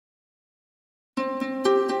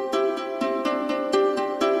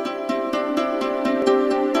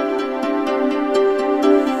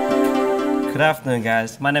Good afternoon,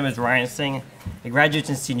 guys. My name is Ryan Singh, a graduate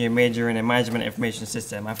and senior major in Management Information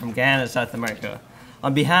System. I'm from Guyana, South America.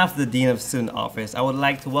 On behalf of the Dean of Student Office, I would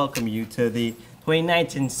like to welcome you to the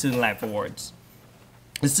 2019 Student Life Awards.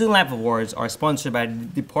 The Student Life Awards are sponsored by the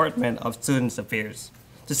Department of Student Affairs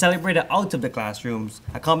to celebrate the out of the classrooms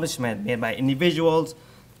accomplishment made by individual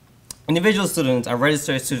students and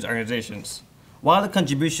registered student organizations. While the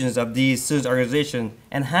contributions of these student organizations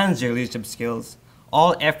enhance their leadership skills,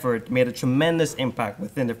 all effort made a tremendous impact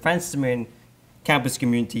within the Francis Marion campus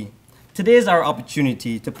community. Today is our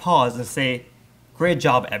opportunity to pause and say, great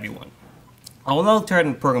job, everyone. I will now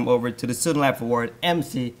turn the program over to the Student Life Award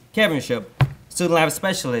MC, Kevin Ship, Student Life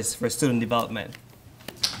Specialist for Student Development.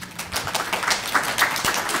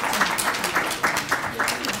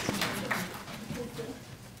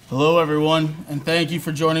 Hello, everyone, and thank you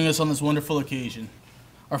for joining us on this wonderful occasion.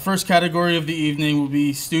 Our first category of the evening will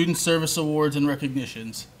be Student Service Awards and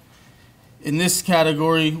Recognitions. In this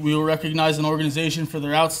category, we will recognize an organization for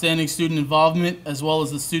their outstanding student involvement, as well as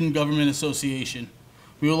the Student Government Association.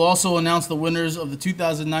 We will also announce the winners of the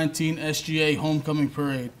 2019 SGA Homecoming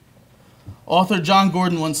Parade. Author John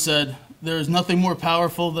Gordon once said, "There is nothing more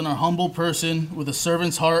powerful than a humble person with a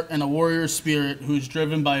servant's heart and a warrior's spirit who is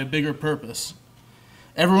driven by a bigger purpose."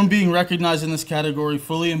 Everyone being recognized in this category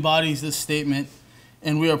fully embodies this statement,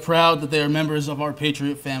 and we are proud that they are members of our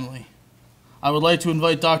Patriot family. I would like to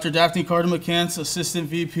invite Dr. Daphne Carter-McCants, Assistant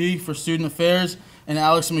VP for Student Affairs, and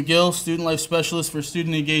Alex McGill, Student Life Specialist for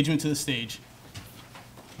Student Engagement, to the stage.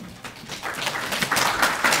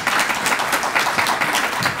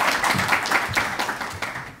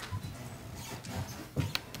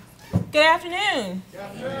 Good afternoon. Good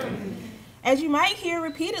afternoon. As you might hear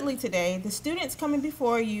repeatedly today, the students coming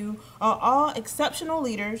before you are all exceptional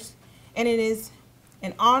leaders, and it is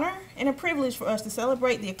an honor and a privilege for us to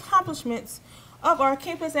celebrate the accomplishments of our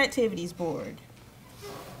Campus Activities Board.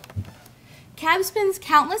 CAB spends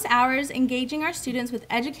countless hours engaging our students with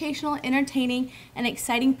educational, entertaining, and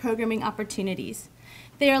exciting programming opportunities.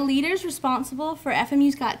 They are leaders responsible for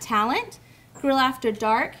FMU's Got Talent, Grill After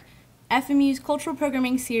Dark, FMU's Cultural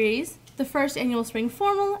Programming Series, the first annual Spring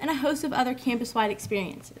Formal, and a host of other campus-wide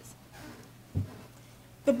experiences.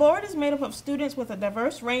 The board is made up of students with a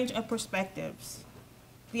diverse range of perspectives.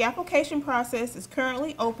 The application process is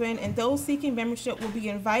currently open, and those seeking membership will be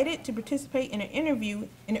invited to participate in an interview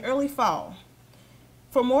in the early fall.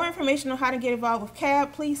 For more information on how to get involved with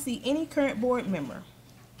CAB, please see any current board member.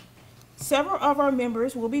 Several of our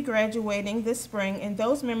members will be graduating this spring, and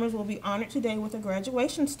those members will be honored today with a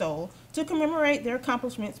graduation stole to commemorate their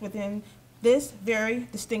accomplishments within this very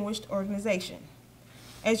distinguished organization.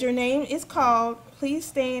 As your name is called, please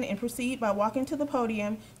stand and proceed by walking to the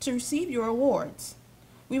podium to receive your awards.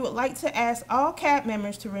 We would like to ask all CAB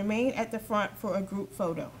members to remain at the front for a group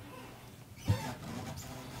photo.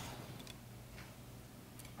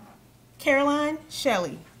 Caroline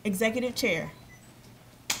Shelley, Executive Chair.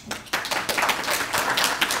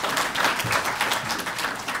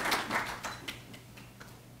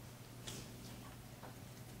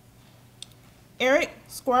 Eric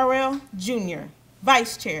Squirrell Jr.,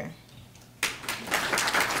 Vice Chair.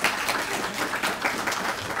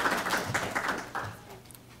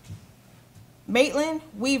 Maitland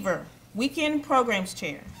Weaver, Weekend Programs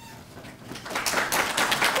Chair.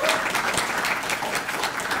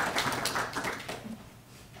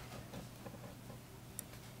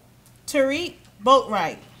 Tariq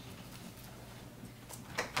Boatwright.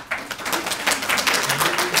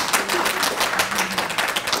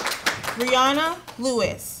 Brianna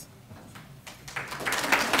Lewis.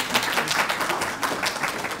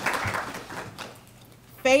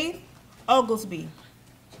 Faith Oglesby.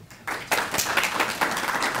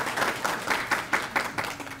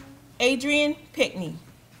 Adrian Pickney.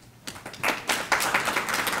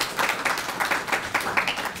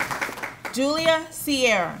 Julia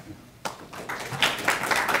Sierra.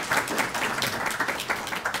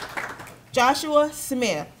 Joshua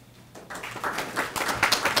Smith.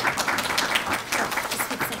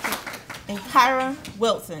 And Kyra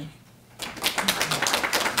Wilson.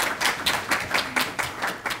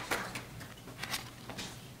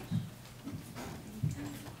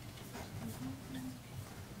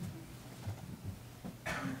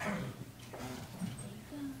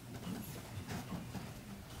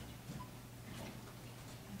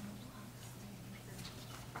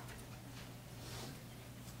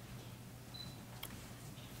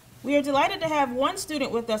 We are delighted to have one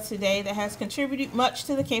student with us today that has contributed much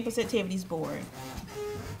to the Campus Activities Board.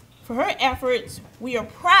 For her efforts, we are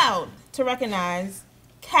proud to recognize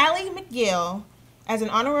Callie McGill as an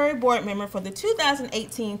honorary board member for the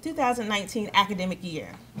 2018-2019 academic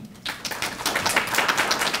year.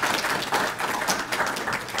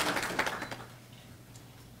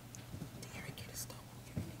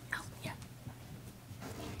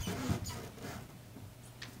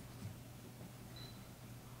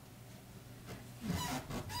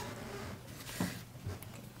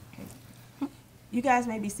 You guys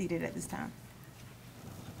may be seated at this time.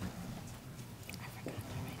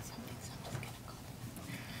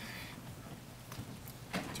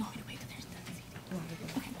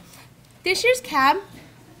 This year's CAB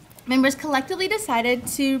members collectively decided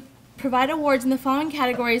to provide awards in the following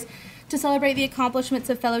categories to celebrate the accomplishments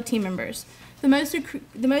of fellow team members. The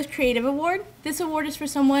most creative award. This award is for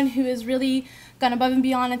someone who has really gone above and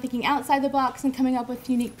beyond and thinking outside the box and coming up with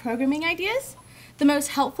unique programming ideas. The most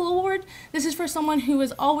helpful award. This is for someone who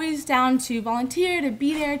is always down to volunteer, to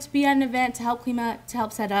be there, to be at an event, to help clean up, to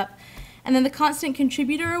help set up. And then the constant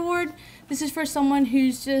contributor award. This is for someone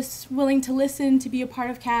who's just willing to listen, to be a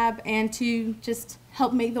part of CAB, and to just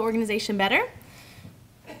help make the organization better.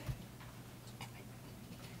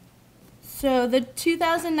 So the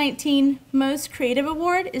 2019 Most Creative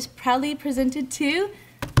Award is proudly presented to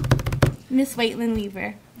Miss Waitlin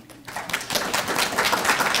Weaver.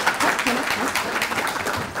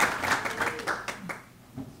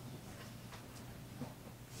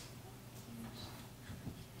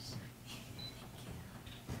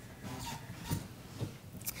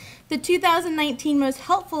 The 2019 Most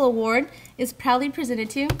Helpful Award is proudly presented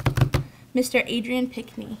to Mr. Adrian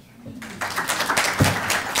Pickney.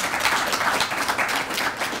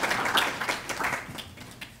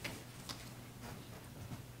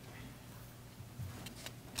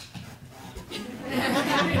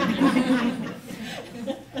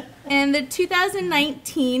 And the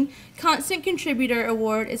 2019 Constant Contributor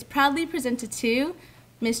Award is proudly presented to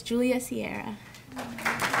Miss Julia Sierra.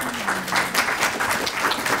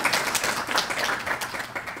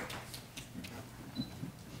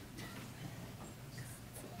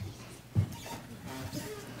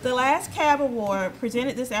 The last CAB award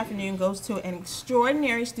presented this afternoon goes to an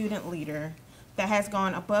extraordinary student leader that has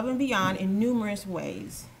gone above and beyond in numerous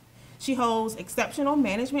ways. She holds exceptional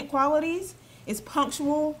management qualities, is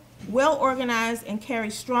punctual, well-organized, and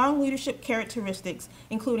carries strong leadership characteristics,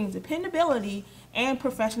 including dependability and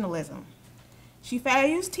professionalism. She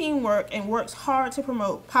values teamwork and works hard to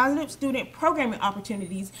promote positive student programming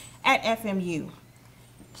opportunities at FMU.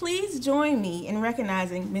 Please join me in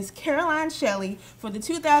recognizing Ms. Caroline Shelley for the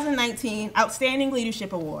 2019 Outstanding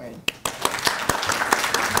Leadership Award.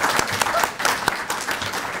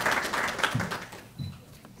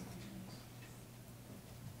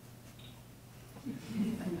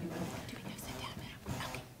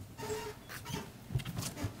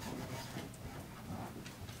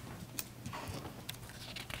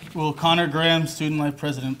 Will Connor Graham, Student Life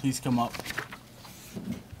President, please come up?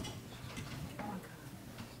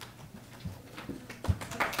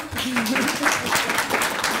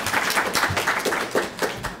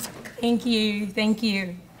 Thank you, thank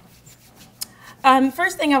you.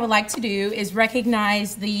 First thing I would like to do is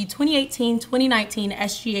recognize the 2018-2019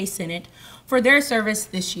 SGA Senate for their service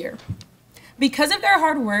this year. Because of their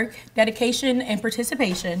hard work, dedication, and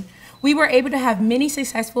participation, we were able to have many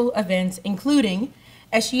successful events, including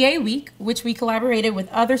SGA Week, which we collaborated with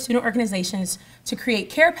other student organizations to create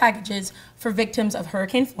care packages for victims of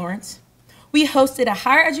Hurricane Florence. We hosted a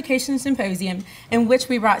higher education symposium in which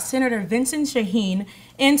we brought Senator Vincent Shaheen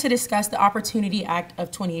in to discuss the Opportunity Act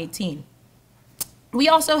of 2018. We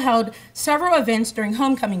also held several events during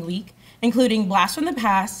Homecoming Week, including Blast from the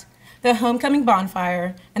Past, the Homecoming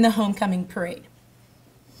Bonfire, and the Homecoming Parade.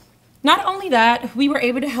 Not only that, we were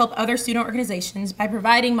able to help other student organizations by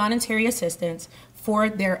providing monetary assistance for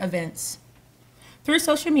their events. Through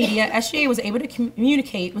social media, SGA was able to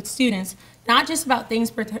communicate with students not just about things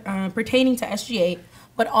pertaining to SGA,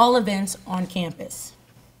 but all events on campus.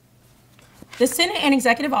 The Senate and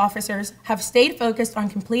executive officers have stayed focused on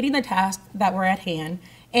completing the tasks that were at hand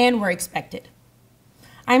and were expected.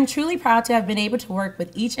 I am truly proud to have been able to work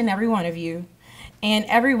with each and every one of you and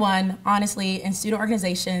everyone, honestly, in student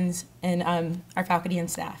organizations and our faculty and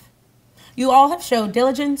staff. You all have showed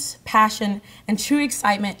diligence, passion, and true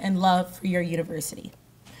excitement and love for your university.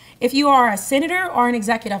 If you are a senator or an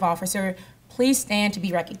executive officer, please stand to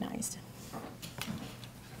be recognized.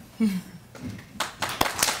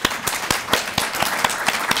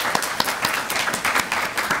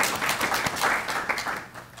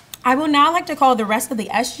 I will now like to call the rest of the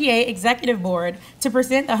SGA Executive Board to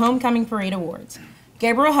present the Homecoming Parade Awards.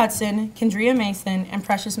 Gabriel Hudson, Kendria Mason, and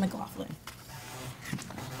Precious McLaughlin.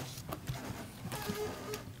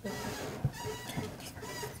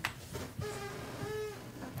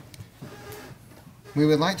 We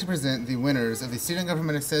would like to present the winners of the Student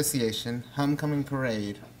Government Association Homecoming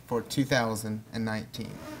Parade for 2019.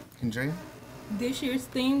 Kendria? This year's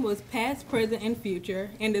theme was past, present, and future,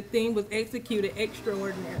 and the theme was executed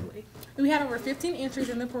extraordinarily. We had over 15 entries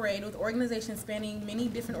in the parade with organizations spanning many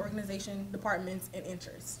different organization departments and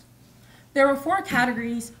interests. There were 4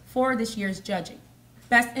 categories for this year's judging: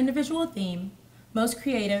 Best Individual Theme, Most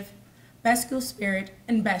Creative, Best School Spirit,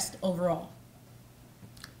 and Best Overall.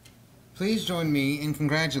 Please join me in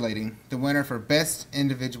congratulating the winner for Best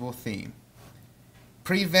Individual Theme,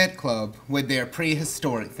 Pre-Vet Club with their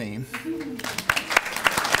prehistoric theme.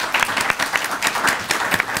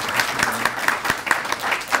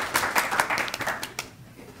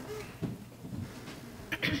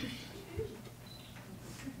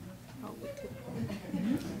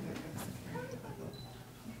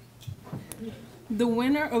 The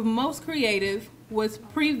winner of Most Creative was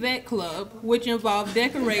Pre-Vet Club, which involved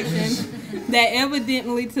decorations that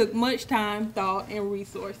evidently took much time, thought, and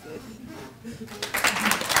resources.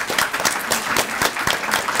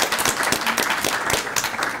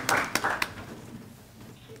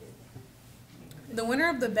 The winner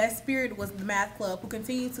of the Best Spirit was the Math Club, who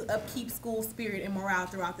continued to upkeep school spirit and morale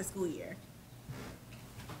throughout the school year.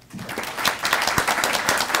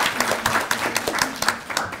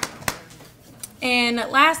 And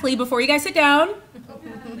lastly, before you guys sit down,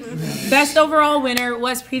 best overall winner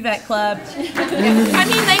was Pre-Vet Club. I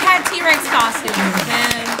mean, they had T-Rex costumes.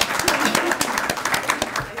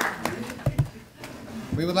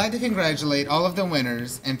 We would like to congratulate all of the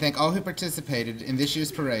winners and thank all who participated in this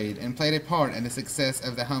year's parade and played a part in the success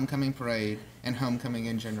of the homecoming parade and homecoming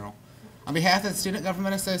in general. On behalf of the Student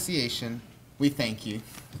Government Association, we thank you.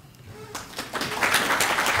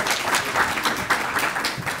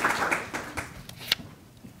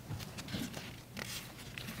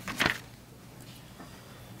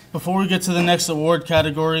 Before we get to the next award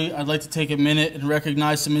category, I'd like to take a minute and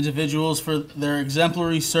recognize some individuals for their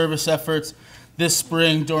exemplary service efforts this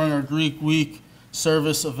spring during our Greek Week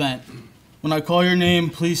service event. When I call your name,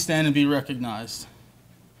 please stand and be recognized.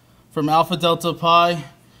 From Alpha Delta Pi,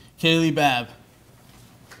 Kaylee Babb.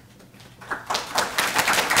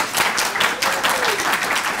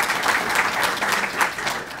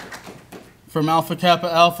 From Alpha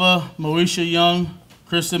Kappa Alpha, Moesha Young,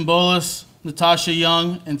 Kristen Bolus, Natasha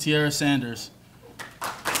Young, and Tiara Sanders.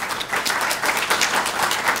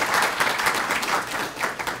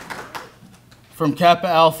 From Kappa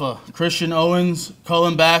Alpha, Christian Owens,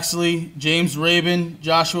 Cullen Baxley, James Rabin,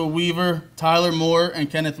 Joshua Weaver, Tyler Moore, and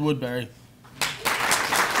Kenneth Woodbury.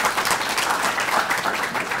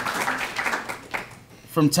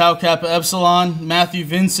 From Tau Kappa Epsilon, Matthew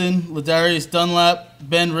Vinson, Ladarius Dunlap,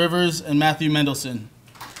 Ben Rivers, and Matthew Mendelson.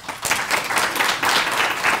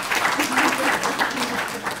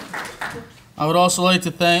 I would also like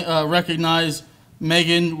to recognize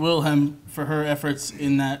Megan Wilhelm for her efforts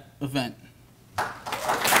in that event.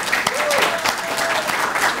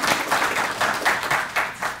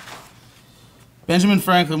 Benjamin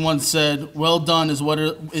Franklin once said, "Well done is what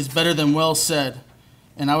is better than well said."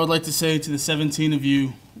 And I would like to say to the 17 of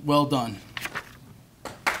you, well done.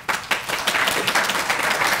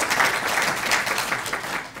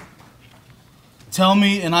 Tell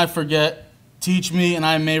me and I forget, teach me and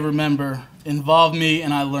I may remember, involve me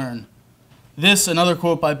and I learn. This, another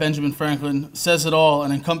quote by Benjamin Franklin, says it all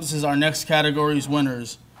and encompasses our next category's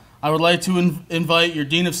winners. I would like to invite your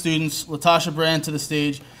Dean of Students, Latasha Brand, to the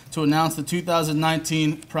stage to announce the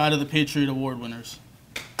 2019 Pride of the Patriot Award winners.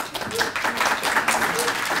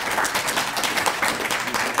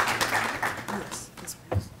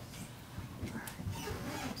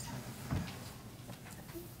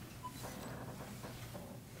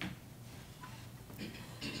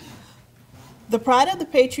 The Pride of the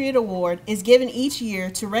Patriot Award is given each year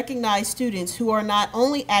to recognize students who are not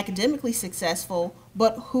only academically successful,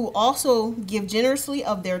 but who also give generously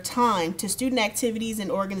of their time to student activities and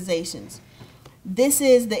organizations. This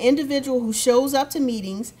is the individual who shows up to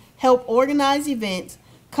meetings, help organize events,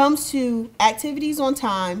 comes to activities on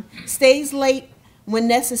time, stays late when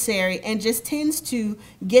necessary, and just tends to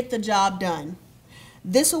get the job done.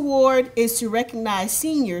 This award is to recognize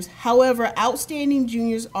seniors, however, outstanding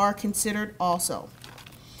juniors are considered also.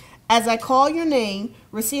 As I call your name,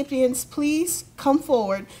 recipients, please come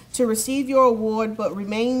forward to receive your award, but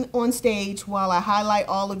remain on stage while I highlight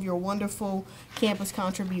all of your wonderful campus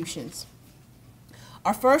contributions.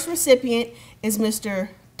 Our first recipient is Mr.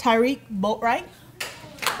 Tyreek Boatwright.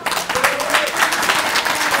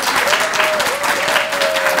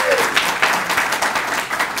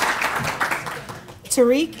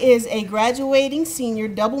 Tariq is a graduating senior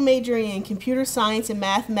double majoring in computer science and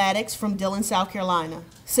mathematics from Dillon, South Carolina.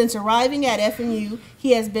 Since arriving at FMU,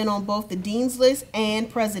 he has been on both the Dean's List and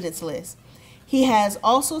President's List. He has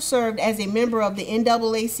also served as a member of the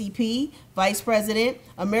NAACP, Vice President,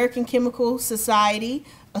 American Chemical Society,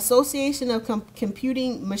 Association of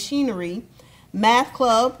Computing Machinery, Math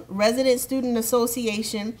Club, Resident Student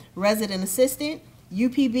Association, Resident Assistant,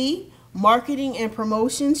 UPB, Marketing and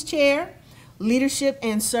Promotions Chair, Leadership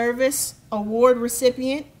and Service Award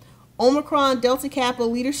recipient, Omicron Delta Kappa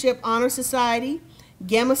Leadership Honor Society,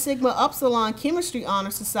 Gamma Sigma Upsilon Chemistry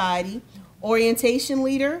Honor Society, Orientation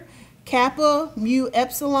Leader, Kappa Mu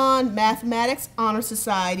Epsilon Mathematics Honor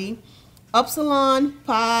Society, Upsilon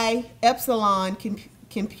Pi Epsilon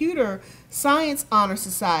Computer Science Honor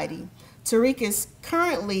Society. Tariq is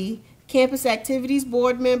currently Campus Activities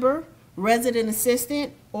Board Member, Resident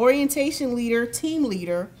Assistant, Orientation Leader, Team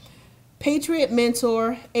Leader, Patriot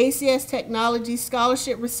Mentor, ACS Technology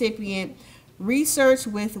Scholarship Recipient, Research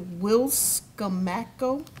with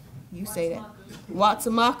Wilscamaco, you say that,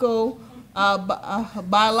 Watsamaco,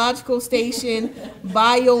 Biological Station,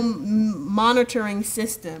 Biomonitoring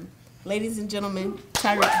System. Ladies and gentlemen,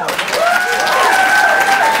 Tariq Ball.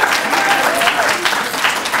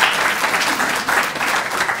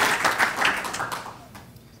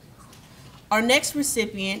 Our next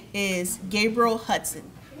recipient is Gabriel Hudson.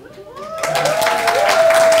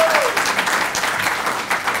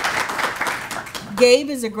 Gabe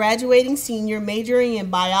is a graduating senior majoring in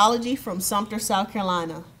biology from Sumter, South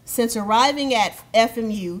Carolina. Since arriving at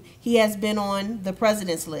FMU, he has been on the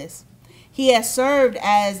president's list. He has served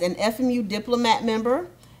as an FMU diplomat member,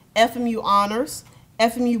 FMU honors,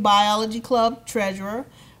 FMU biology club treasurer,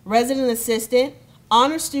 resident assistant,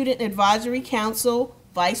 honor student advisory council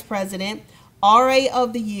vice president, RA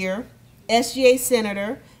of the year, SGA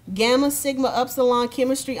senator, Gamma Sigma Upsilon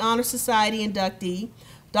Chemistry Honor Society inductee,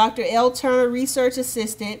 Dr. L. Turner Research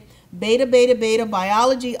Assistant, Beta Beta Beta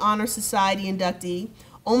Biology Honor Society inductee,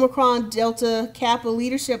 Omicron Delta Kappa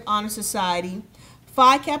Leadership Honor Society,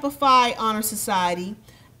 Phi Kappa Phi Honor Society,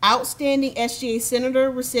 Outstanding SGA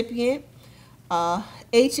Senator recipient,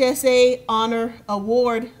 HSA Honor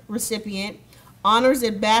Award recipient, Honors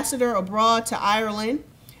Ambassador Abroad to Ireland,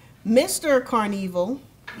 Mr. Carnival,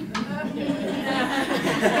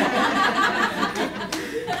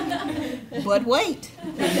 but wait.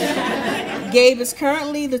 Gabe is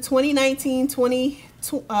currently the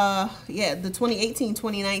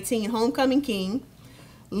 2018-2019 Homecoming King,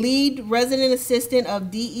 lead resident assistant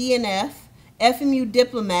of DE&F, FMU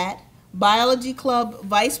diplomat, biology club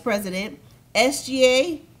vice president,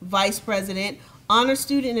 SGA vice president, honor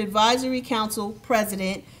student advisory council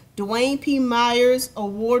president, Dwayne P. Myers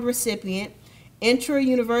award recipient,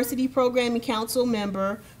 intra-university programming council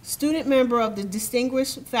member, student member of the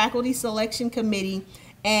Distinguished Faculty Selection Committee,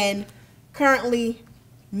 and currently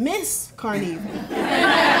Miss Carnival.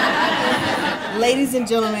 Ladies and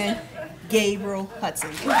gentlemen, Gabriel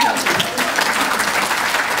Hudson.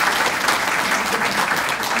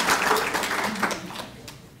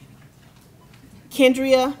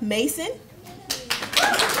 Kendria Mason.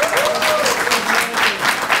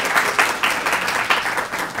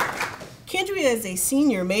 Kendria is a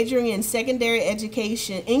senior majoring in secondary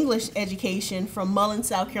education, English education from Mullen,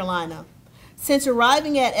 South Carolina. Since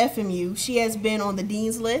arriving at FMU, she has been on the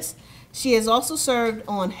Dean's List. She has also served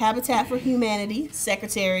on Habitat for Humanity,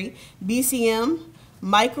 Secretary, BCM,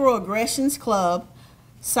 Microaggressions Club,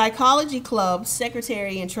 Psychology Club,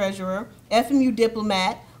 Secretary and Treasurer, FMU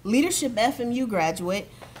Diplomat, Leadership FMU Graduate,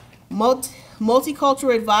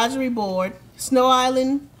 Multicultural Advisory Board, Snow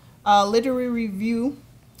Island Literary Review,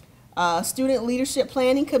 Student Leadership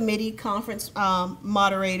Planning Committee Conference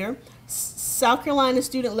Moderator, South Carolina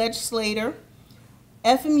Student Legislator,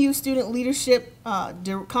 FMU Student Leadership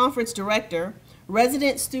Conference Director,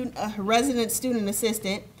 Resident Student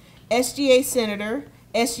Assistant, SGA Senator,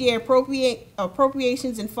 SGA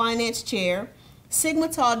Appropriations and Finance Chair, Sigma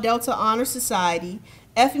Tau Delta Honor Society,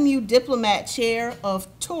 FMU Diplomat Chair of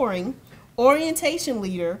Touring, Orientation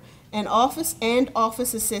Leader, and Office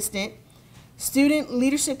Assistant, Student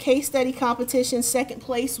Leadership Case Study Competition second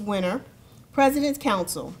place winner, President's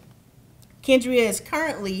Council. Kendria is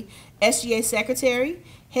currently SGA Secretary,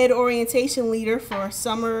 Head Orientation Leader for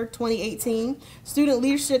Summer 2018, Student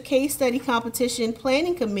Leadership Case Study Competition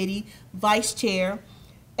Planning Committee Vice Chair,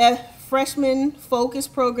 Freshman Focus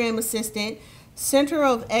Program Assistant, Center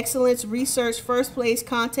of Excellence Research First Place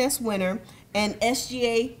Contest winner, and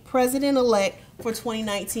SGA President-elect for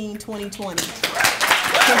 2019-2020.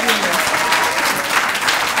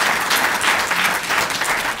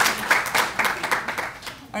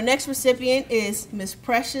 Our next recipient is Ms.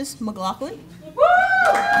 Precious McLaughlin.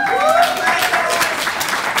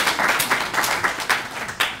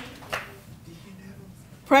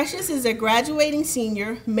 Precious is a graduating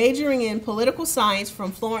senior majoring in political science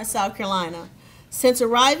from Florence, South Carolina. Since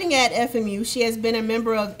arriving at FMU, she has been a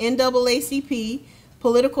member of NAACP,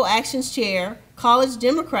 Political Actions Chair, College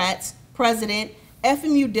Democrats, President,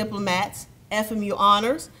 FMU Diplomats, FMU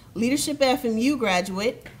Honors, Leadership FMU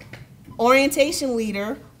Graduate, Orientation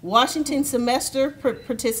Leader, Washington Semester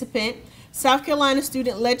Participant, South Carolina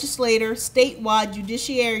Student Legislator, Statewide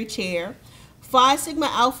Judiciary Chair, Phi Sigma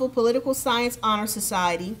Alpha Political Science Honor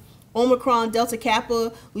Society, Omicron Delta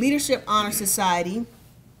Kappa Leadership Honor Society,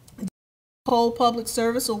 Cole Public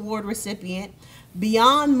Service Award recipient,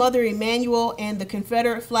 Beyond Mother Emanuel and the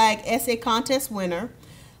Confederate Flag Essay Contest winner,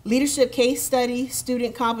 Leadership Case Study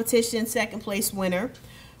Student Competition second place winner,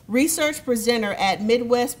 research presenter at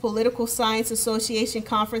Midwest Political Science Association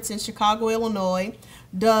Conference in Chicago, Illinois.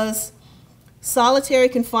 Does solitary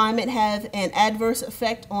confinement have an adverse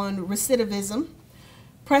effect on recidivism?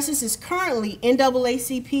 Presses is currently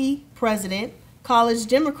NAACP President, College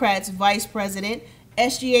Democrats Vice President,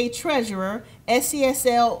 SGA Treasurer,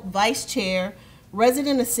 SCSL Vice Chair,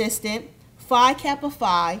 Resident Assistant, Phi Kappa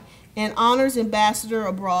Phi, and Honors Ambassador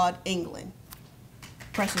abroad, England.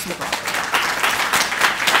 Precious McGraw.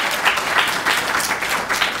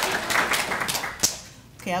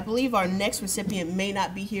 Okay, I believe our next recipient may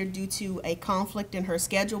not be here due to a conflict in her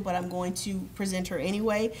schedule, but I'm going to present her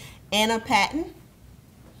anyway. Anna Patton.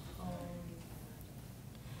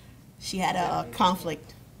 She had a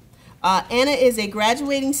conflict. Anna is a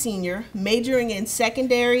graduating senior majoring in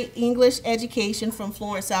secondary English education from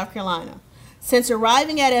Florence, South Carolina. Since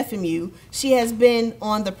arriving at FMU, she has been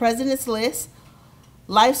on the President's List,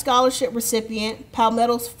 Life Scholarship recipient,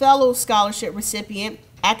 Palmetto Fellow Scholarship recipient,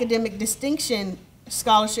 Academic Distinction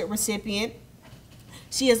Scholarship recipient.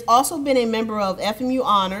 She has also been a member of FMU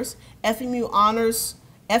Honors,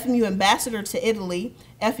 FMU Ambassador to Italy,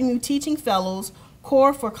 FMU Teaching Fellows,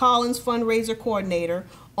 Core for Collins Fundraiser Coordinator,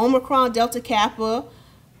 Omicron Delta Kappa,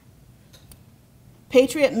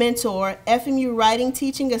 Patriot Mentor, FMU Writing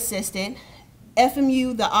Teaching Assistant,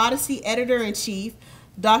 FMU The Odyssey Editor-in-Chief,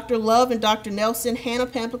 Dr. Love and Dr. Nelson Hannah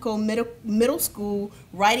Pampico Middle School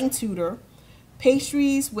Writing Tutor,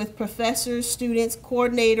 Pastries with Professors Students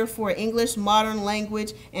Coordinator for English Modern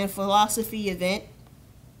Language and Philosophy Event,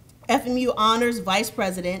 FMU Honors Vice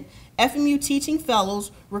President, FMU Teaching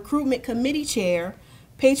Fellows Recruitment Committee Chair,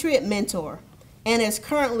 Patriot Mentor, and is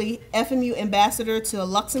currently FMU Ambassador to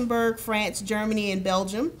Luxembourg, France, Germany, and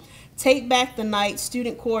Belgium, Take Back the Night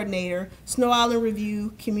Student Coordinator, Snow Island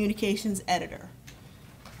Review Communications Editor.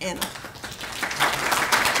 Anna.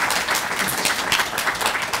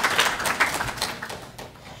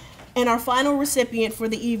 And our final recipient for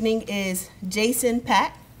the evening is Jason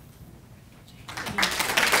Pack.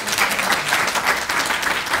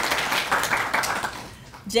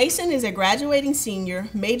 Jason is a graduating senior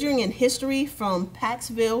majoring in history from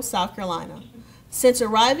Paxville, South Carolina. Since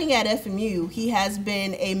arriving at FMU, he has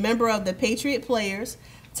been a member of the Patriot Players,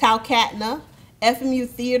 Talcatna, FMU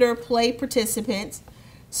Theater Play Participants,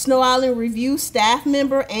 Snow Island Review staff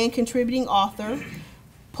member and contributing author,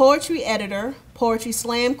 poetry editor, poetry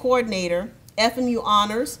slam coordinator, FMU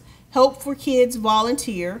Honors, Help for Kids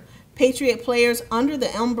volunteer, Patriot Players Under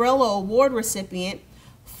the Umbrella Award recipient,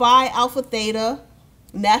 Phi Alpha Theta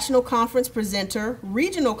National Conference presenter,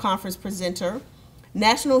 Regional Conference presenter,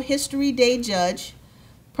 National History Day judge,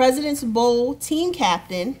 President's Bowl team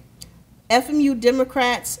captain, FMU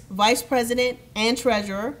Democrats Vice President and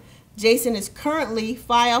Treasurer. Jason is currently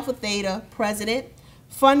Phi Alpha Theta President,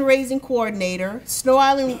 Fundraising Coordinator, Snow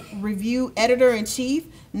Island Review Editor-in-Chief,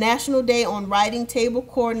 National Day on Writing Table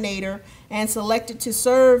Coordinator, and selected to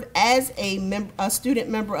serve as a student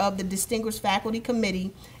member of the Distinguished Faculty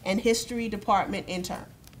Committee and History Department intern.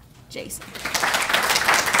 Jason.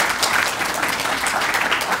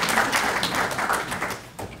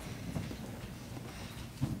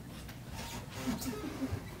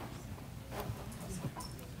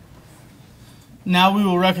 Now we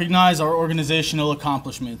will recognize our organizational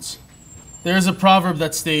accomplishments. There is a proverb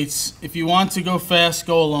that states, if you want to go fast,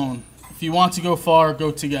 go alone. If you want to go far,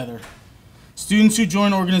 go together. Students who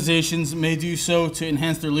join organizations may do so to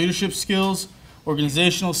enhance their leadership skills,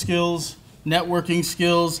 organizational skills, networking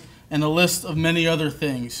skills, and a list of many other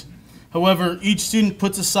things. However, each student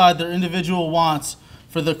puts aside their individual wants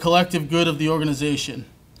for the collective good of the organization.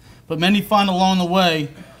 But many find along the way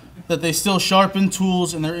that they still sharpen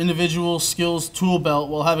tools in their individual skills tool belt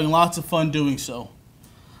while having lots of fun doing so.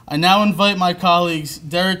 I now invite my colleagues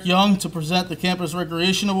Derek Young to present the Campus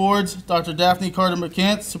Recreation Awards, Dr. Daphne Carter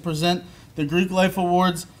McCants to present the Greek Life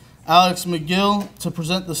Awards, Alex McGill to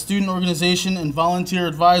present the Student Organization and Volunteer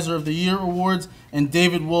Advisor of the Year Awards, and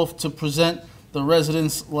David Wolf to present the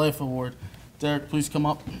Residence Life Award. Derek, please come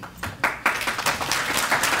up.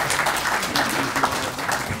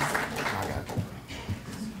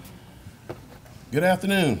 Good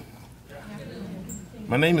afternoon.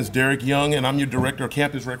 My name is Derek Young, and I'm your Director of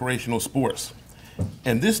Campus Recreational Sports.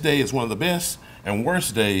 And this day is one of the best and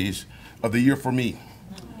worst days of the year for me.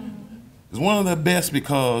 It's one of the best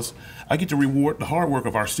because I get to reward the hard work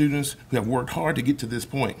of our students who have worked hard to get to this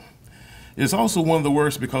point. It's also one of the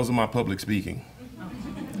worst because of my public speaking.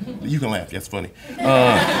 You can laugh, that's funny.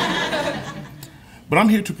 But I'm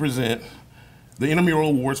here to present the Intramural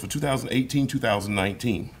Awards for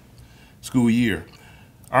 2018-2019 school year.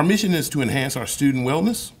 Our mission is to enhance our student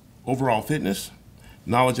wellness, overall fitness,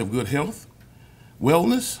 knowledge of good health,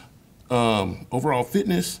 wellness, overall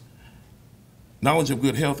fitness, knowledge of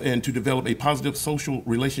good health, and to develop a positive social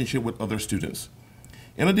relationship with other students.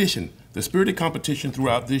 In addition, the spirited competition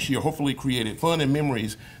throughout this year hopefully created fun and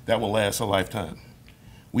memories that will last a lifetime.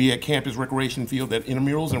 We at Campus Recreation feel that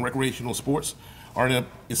intramurals and recreational sports are an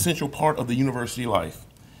essential part of the university life,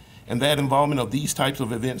 and that involvement of these types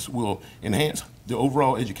of events will enhance the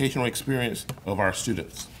overall educational experience of our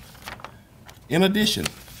students. In addition,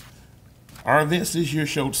 our events this year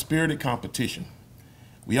showed spirited competition.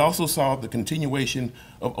 We also saw the continuation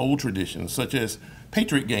of old traditions, such as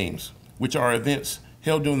Patriot games, which are events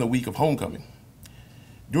held during the week of homecoming.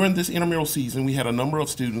 During this intramural season, we had a number of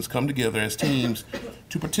students come together as teams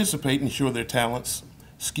to participate and show their talents,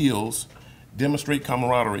 skills, demonstrate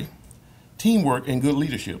camaraderie, teamwork, and good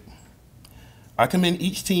leadership. I commend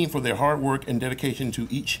each team for their hard work and dedication to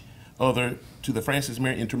each other to the Francis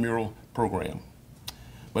Marion Intramural program.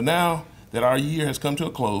 But now that our year has come to a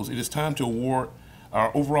close, it is time to award our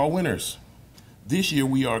overall winners. This year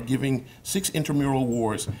we are giving 6 intramural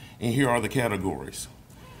awards, and here are the categories.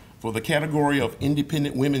 For the category of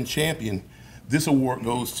Independent Women Champion, this award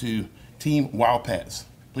goes to Team Wildpats.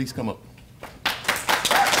 Please come up.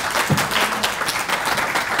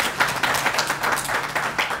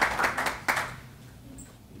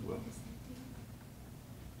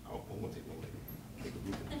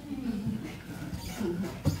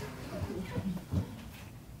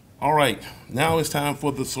 All right, now it's time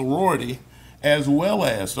for the sorority as well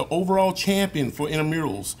as the overall champion for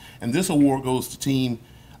intramurals. And this award goes to team,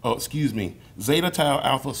 Zeta Tau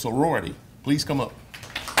Alpha Sorority. Please come up.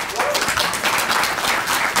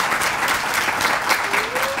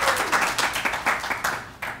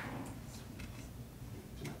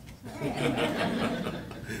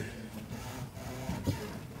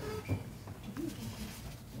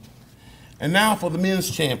 And now for the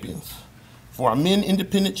men's champions. For our men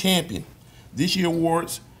independent champion, this year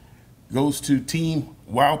awards goes to Team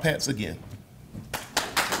Wildpats again.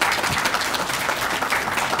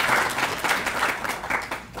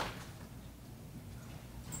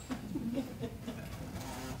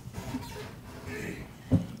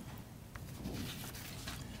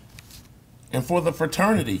 And for the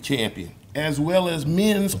fraternity champion, as well as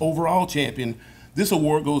men's overall champion, this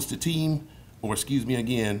award goes to Team,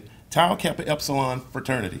 Tau Kappa Epsilon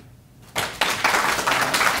Fraternity.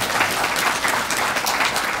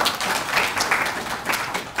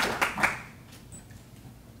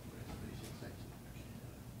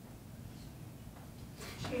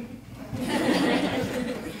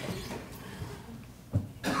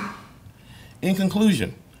 In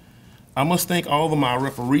conclusion, I must thank all of my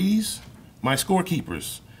referees, my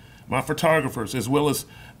scorekeepers, my photographers, as well as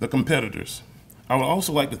the competitors. I would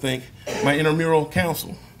also like to thank my intramural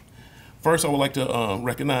council. First, I would like to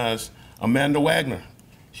recognize Amanda Wagner.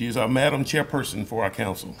 She is our Madam Chairperson for our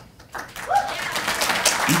council.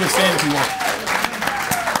 You can stand if you want.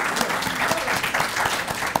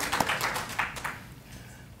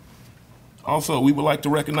 Also, we would like to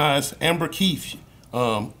recognize Amber Keefe,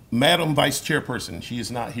 Madam Vice Chairperson. She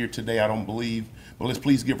is not here today, I don't believe, but let's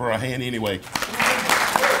please give her a hand anyway.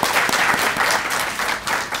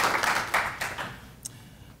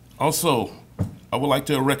 Also, I would like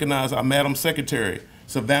to recognize our Madam Secretary,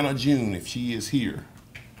 Savannah June, if she is here.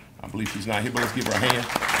 I believe she's not here, but let's give her a hand.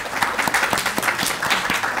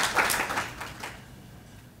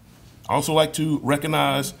 I also like to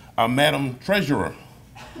recognize our Madam Treasurer,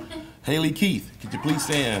 Haley Keith. Could you please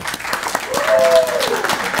stand?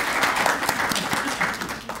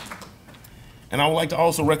 And I would like to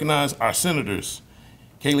also recognize our senators,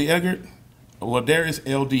 Kaylee Eggert, Ladarius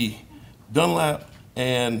L.D. Dunlap,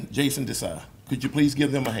 and Jason Desai. Could you please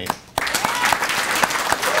give them a hand?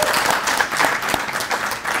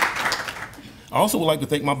 I also would like to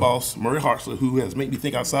thank my boss, Murray Hartzler, who has made me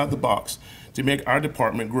think outside the box to make our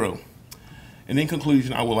department grow. And in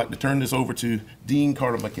conclusion, I would like to turn this over to Dean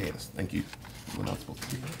Carter McCann. Thank you. We're not supposed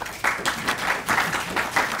to be here.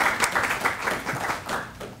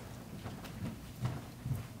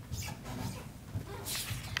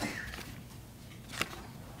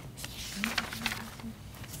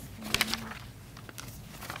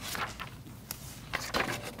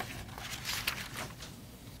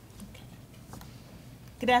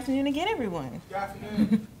 Good afternoon again, everyone. Good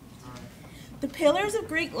afternoon. The pillars of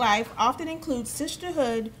Greek life often include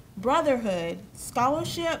sisterhood, brotherhood,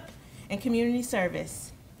 scholarship, and community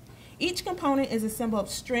service. Each component is a symbol of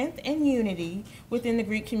strength and unity within the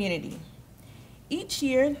Greek community. Each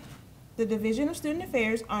year, the Division of Student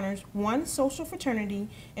Affairs honors one social fraternity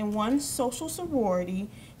and one social sorority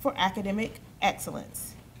for academic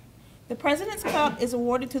excellence. The President's Cup is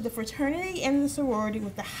awarded to the fraternity and the sorority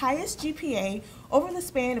with the highest GPA over the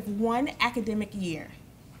span of one academic year.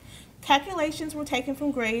 Calculations were taken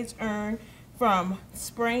from grades earned from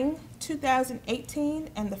spring 2018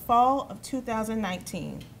 and the fall of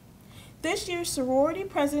 2019. This year's Sorority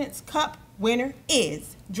President's Cup winner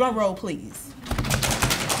is, drum roll please,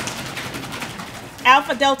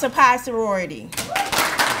 Alpha Delta Pi Sorority.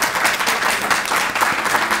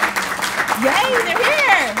 Yay, they're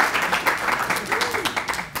here!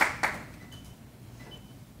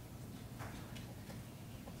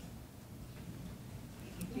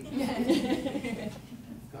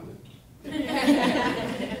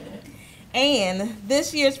 And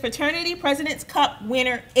this year's Fraternity President's Cup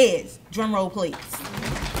winner is, drum roll please,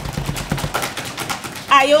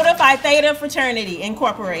 Iota Phi Theta Fraternity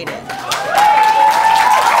Incorporated.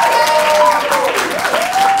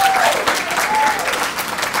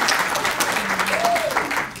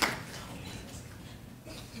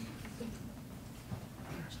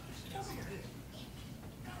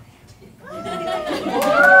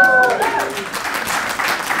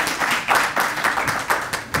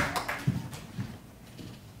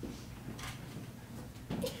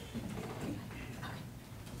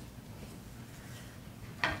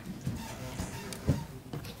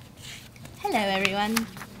 Hello, everyone.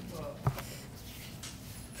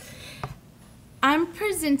 I'm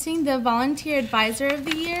presenting the Volunteer Advisor of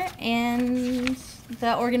the Year and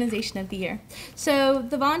the Organization of the Year. So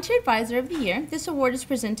the Volunteer Advisor of the Year, this award is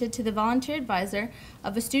presented to the Volunteer Advisor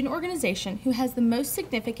of a student organization who has the most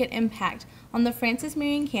significant impact on the Francis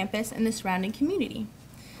Marion campus and the surrounding community.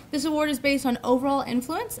 This award is based on overall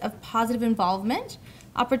influence of positive involvement,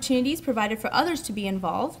 opportunities provided for others to be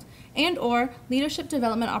involved, and/or leadership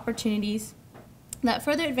development opportunities that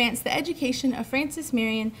further advance the education of Francis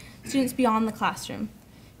Marion students beyond the classroom.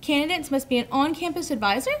 Candidates must be an on-campus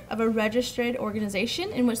advisor of a registered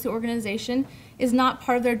organization in which the organization is not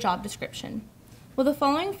part of their job description. Will the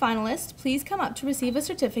following finalists please come up to receive a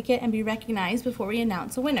certificate and be recognized before we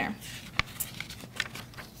announce a winner?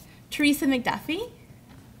 Teresa McDuffie.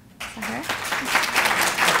 Is that her?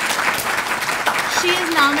 She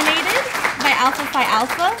is nominated by Alpha Phi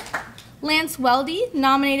Alpha. Lance Weldy,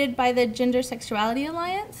 nominated by the Gender Sexuality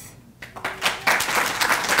Alliance.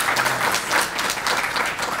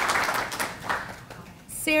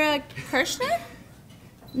 Sarah Kirshner,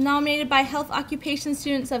 nominated by Health Occupation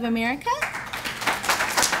Students of America.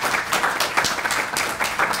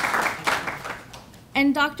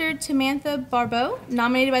 And Dr. Tamantha Barbeau,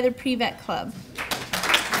 nominated by the Pre-Vet Club.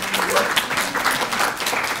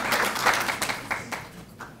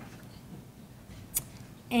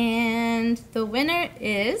 And the winner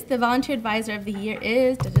is, the Volunteer Advisor of the Year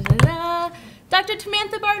is, Dr.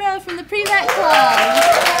 Tamantha Barbeau from the Pre-Vet Club.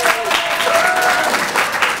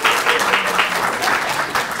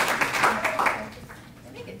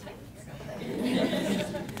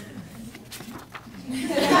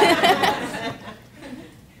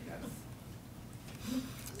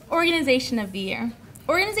 Organization of the Year.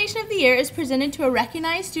 Organization of the Year is presented to a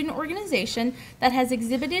recognized student organization that has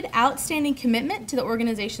exhibited outstanding commitment to the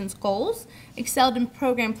organization's goals, excelled in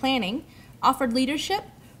program planning, offered leadership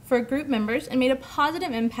for group members, and made a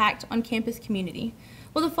positive impact on campus community.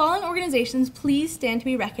 Will the following organizations please stand to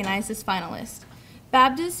be recognized as finalists?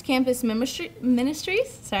 Baptist Campus Ministries,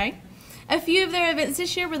 A few of their events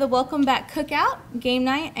this year were the Welcome Back Cookout, Game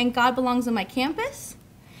Night, and God Belongs on My Campus.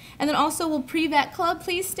 And then also, will Pre-Vet Club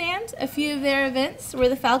please stand? A few of their events were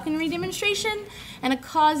the falconry demonstration and a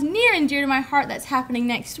cause near and dear to my heart that's happening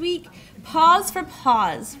next week, Paws for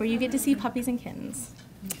Paws, where you get to see puppies and kittens.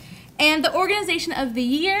 And the organization of the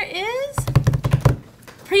year is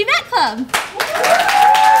Pre-Vet Club.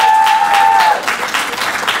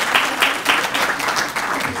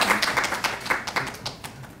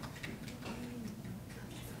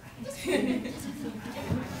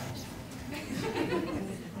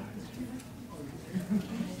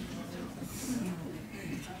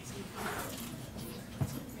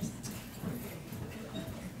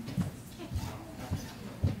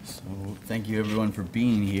 Thank you everyone for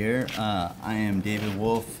being here. I am David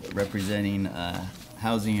Wolf, representing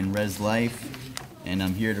Housing and Res Life, and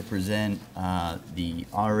I'm here to present the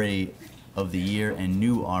RA of the Year and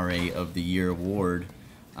New RA of the Year award.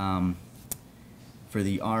 For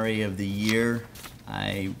the RA of the year,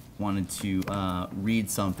 I wanted to read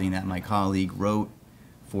something that my colleague wrote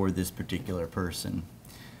for this particular person.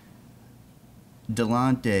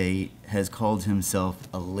 Delonte has called himself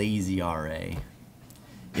a lazy RA.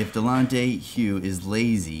 If Delonte Hugh is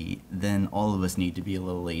lazy, then all of us need to be a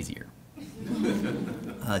little lazier.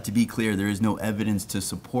 To be clear, there is no evidence to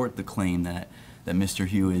support the claim that Mr.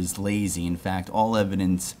 Hugh is lazy. In fact, all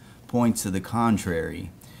evidence points to the contrary.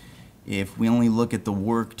 If we only look at the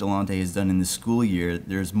work Delonte has done in the school year,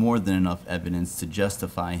 there's more than enough evidence to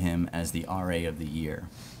justify him as the RA of the year.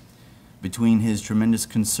 Between his tremendous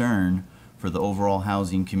concern for the overall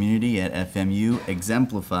housing community at FMU,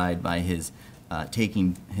 exemplified by his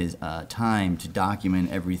taking his time to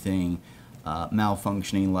document everything,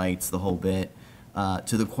 malfunctioning lights, the whole bit,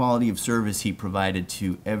 to the quality of service he provided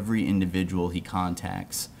to every individual he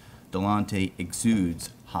contacts, Delonte exudes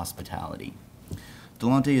hospitality.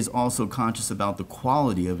 Delonte is also conscious about the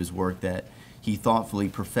quality of his work, that he thoughtfully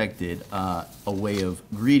perfected a way of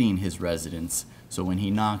greeting his residents. So when he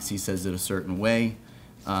knocks, he says it a certain way.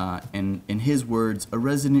 And in his words, a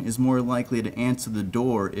resident is more likely to answer the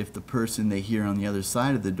door if the person they hear on the other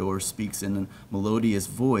side of the door speaks in a melodious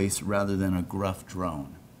voice rather than a gruff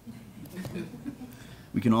drone.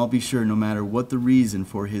 We can all be sure, no matter what the reason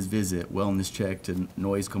for his visit, wellness check to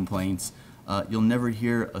noise complaints, you'll never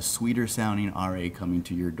hear a sweeter sounding RA coming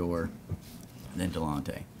to your door than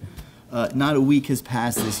Delonte. Not a week has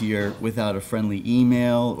passed this year without a friendly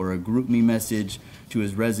email or a GroupMe message to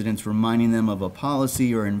his residents reminding them of a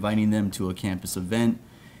policy or inviting them to a campus event.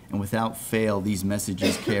 And without fail, these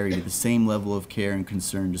messages carry the same level of care and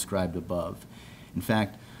concern described above. In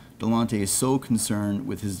fact, Delonte is so concerned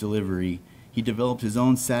with his delivery, he developed his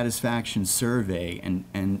own satisfaction survey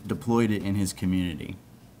and deployed it in his community.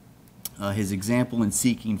 His example in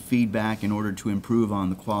seeking feedback in order to improve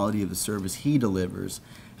on the quality of the service he delivers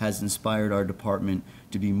has inspired our department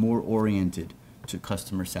to be more oriented to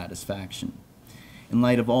customer satisfaction. In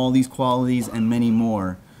light of all these qualities and many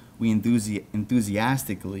more, we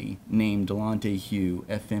enthusiastically named Delonte Hugh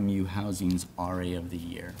FMU Housing's RA of the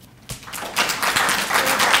Year.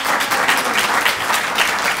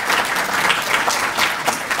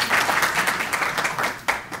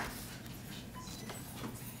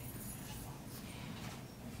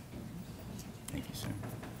 Thank you, sir.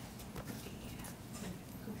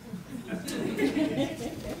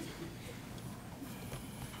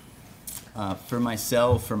 For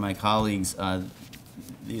myself, for my colleagues,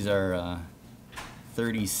 these are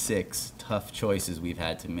 36 tough choices we've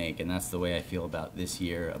had to make, and that's the way I feel about this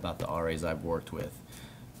year, about the RAs I've worked with.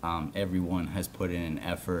 Everyone has put in an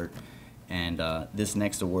effort, and this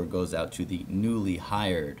next award goes out to the newly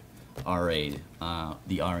hired RA,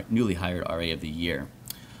 newly hired RA of the Year.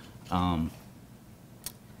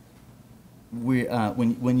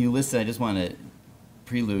 When you listen, I just want to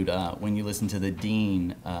prelude, when you listen to the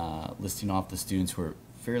dean listing off the students who are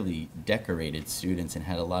fairly decorated students and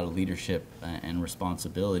had a lot of leadership and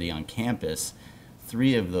responsibility on campus,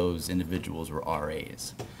 3 of those individuals were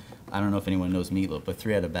RAs. I don't know if anyone knows Meatloaf, but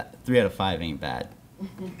 3 out of 5 ain't bad.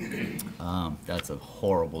 That's a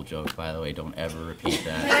horrible joke, by the way. Don't ever repeat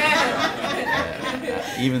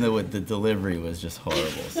that. Even though the delivery was just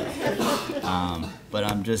horrible. So. But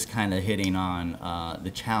I'm just kind of hitting on the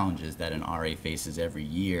challenges that an RA faces every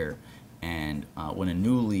year. And when a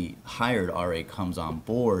newly hired RA comes on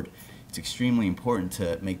board, it's extremely important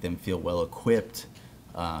to make them feel well equipped,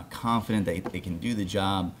 confident that they can do the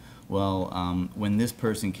job. Well, when this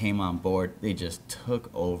person came on board, they just took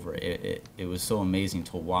over. It was so amazing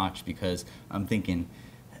to watch, because I'm thinking,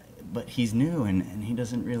 but he's new and he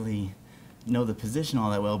doesn't really know the position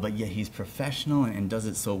all that well, but yet he's professional and does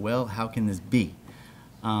it so well. How can this be?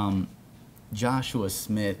 Joshua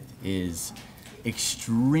Smith is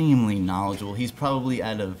extremely knowledgeable. He's probably,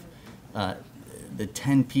 out of the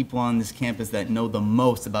 10 people on this campus that know the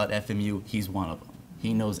most about FMU, he's one of them.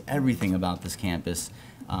 He knows everything about this campus.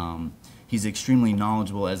 He's extremely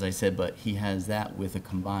knowledgeable, as I said, but he has that with a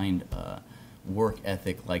combined work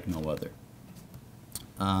ethic like no other.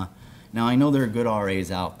 Now, I know there are good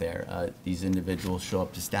RAs out there. These individuals show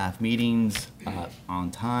up to staff meetings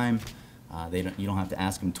on time. You don't have to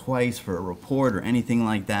ask them twice for a report or anything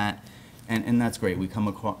like that. And that's great. We come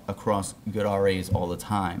across good RAs all the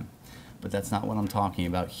time. But that's not what I'm talking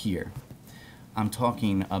about here. I'm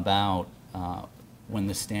talking about when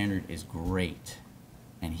the standard is great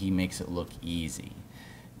and he makes it look easy.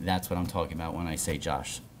 That's what I'm talking about when I say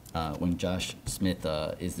when Josh Smith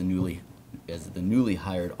is the newly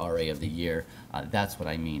hired RA of the year. That's what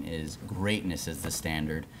I mean, is greatness is the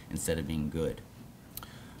standard instead of being good.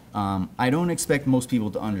 I don't expect most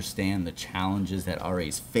people to understand the challenges that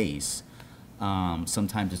RAs face.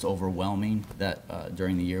 Sometimes it's overwhelming that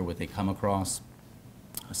during the year what they come across.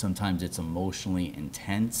 Sometimes it's emotionally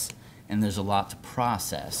intense, and there's a lot to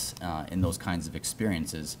process in those kinds of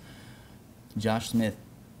experiences. Josh Smith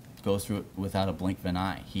goes through it without a blink of an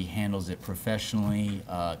eye. He handles it professionally,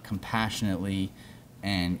 compassionately,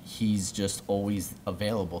 and he's just always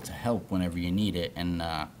available to help whenever you need it. And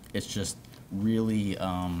it's just really,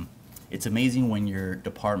 it's amazing when your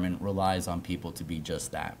department relies on people to be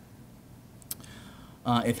just that.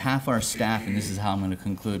 If half our staff, and this is how I'm going to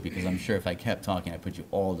conclude because I'm sure if I kept talking I'd put you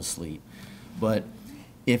all to sleep, but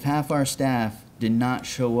if half our staff did not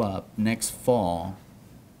show up next fall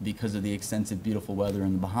because of the extensive beautiful weather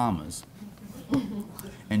in the Bahamas,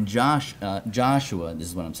 and Joshua, this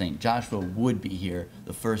is what I'm saying, Joshua would be here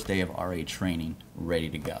the first day of RA training ready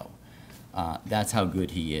to go. That's how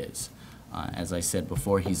good he is. As I said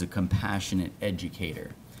before, he's a compassionate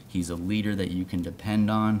educator. He's a leader that you can depend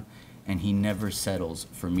on, and he never settles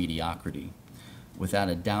for mediocrity. Without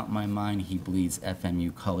a doubt in my mind, he bleeds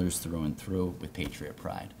FMU colors through and through with Patriot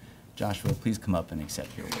pride. Joshua, please come up and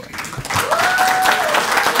accept your award.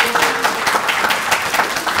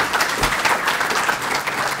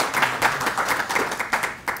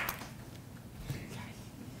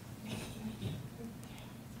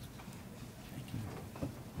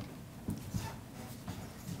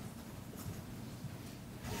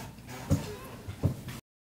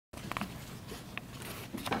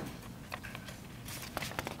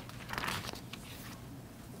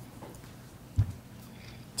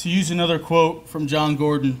 To use another quote from John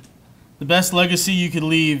Gordon, the best legacy you could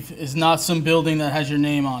leave is not some building that has your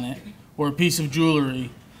name on it or a piece of jewelry,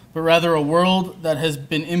 but rather a world that has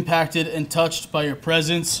been impacted and touched by your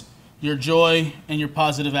presence, your joy, and your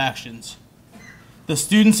positive actions. The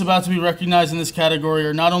students about to be recognized in this category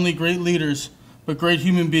are not only great leaders, but great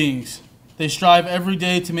human beings. They strive every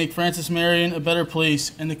day to make Francis Marion a better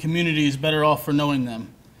place, and the community is better off for knowing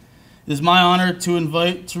them. It is my honor to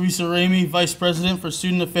invite Teresa Ramey, Vice President for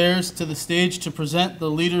Student Affairs, to the stage to present the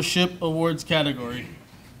Leadership Awards category.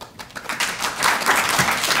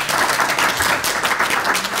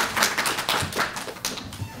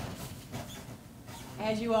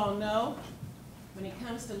 As you all know, when it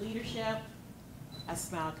comes to leadership, a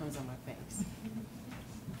smile comes on my face.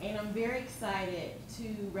 And I'm very excited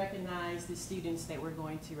to recognize the students that we're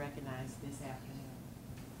going to recognize this afternoon.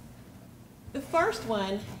 The first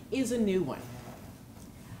one is a new one.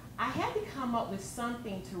 I had to come up with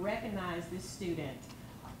something to recognize this student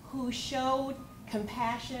who showed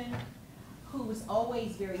compassion, who was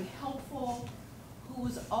always very helpful, who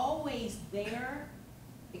was always there,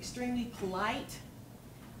 extremely polite.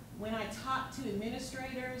 When I talk to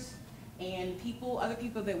administrators and other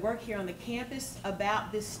people that work here on the campus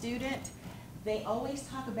about this student, they always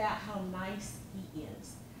talk about how nice he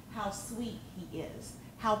is, how sweet he is,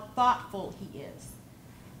 how thoughtful he is.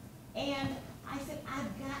 And I said,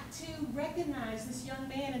 I've got to recognize this young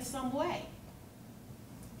man in some way.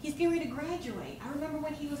 He's getting ready to graduate. I remember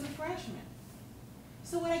when he was a freshman.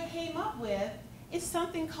 So what I came up with is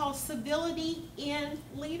something called civility in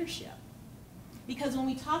leadership. Because when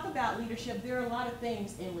we talk about leadership, there are a lot of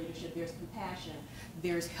things in leadership. There's compassion,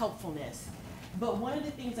 there's helpfulness. But one of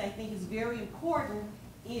the things I think is very important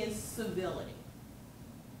is civility.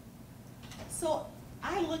 So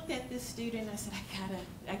I looked at this student and I said,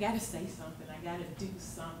 I gotta say something. I gotta do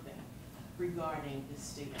something regarding this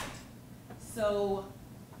student. So,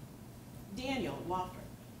 Daniel Wofford,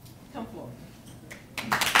 come forward.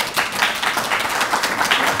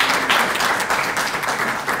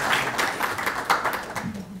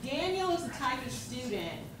 Daniel is the type of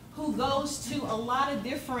student who goes to a lot of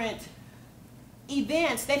different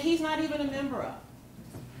events that he's not even a member of.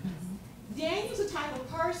 Daniel's the type of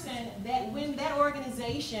person that when that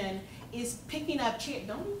organization is picking up chairs,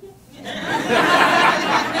 don't you?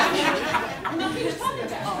 No, he was talking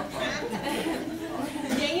about.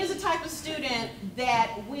 Daniel's the type of student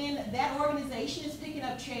that when that organization is picking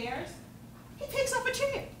up chairs, he picks up a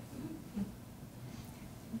chair.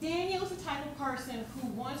 Daniel's the type of person who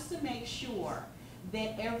wants to make sure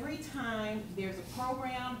that every time there's a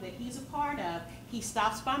program that he's a part of, he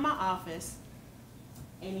stops by my office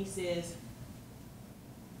and he says,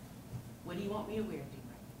 what do you want me to wear,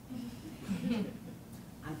 D-Ray?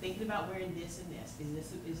 I'm thinking about wearing this and this.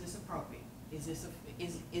 Is this appropriate? Is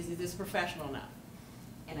this professional enough?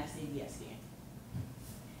 And I said, yes, Dan.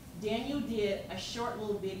 Daniel did a short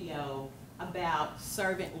little video about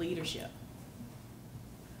servant leadership.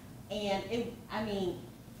 And it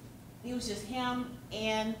was just him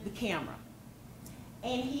and the camera.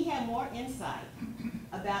 And he had more insight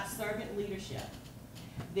about servant leadership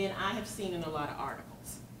than I have seen in a lot of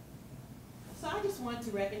articles. So I just want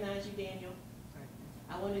to recognize you, Daniel.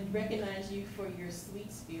 I want to recognize you for your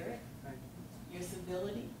sweet spirit, your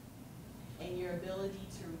civility, and your ability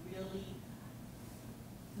to really,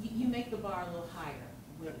 you make the bar a little higher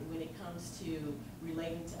when it comes to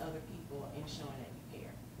relating to other people and showing that you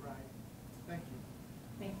care. Right. Thank you.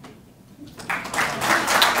 Thank you.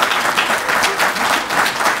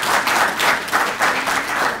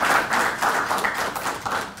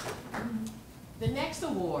 The next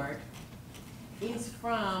award is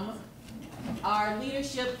from our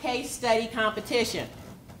leadership case study competition.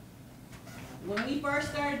 When we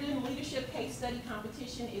first started doing leadership case study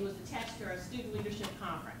competition, it was attached to our student leadership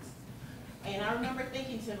conference. And I remember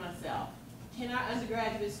thinking to myself, can our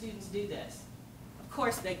undergraduate students do this? Of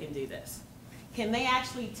course they can do this. Can they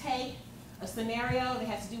actually take a scenario that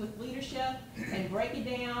has to do with leadership and break it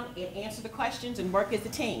down and answer the questions and work as a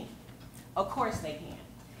team? Of course they can.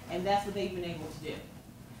 And that's what they've been able to do.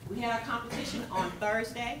 We had our competition on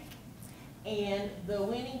Thursday, and the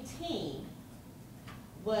winning team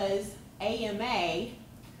was AMA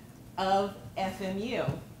of FMU.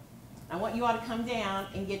 I want you all to come down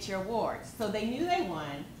and get your awards. So they knew they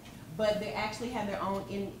won, but they actually had their own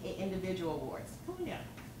individual awards. Come on down.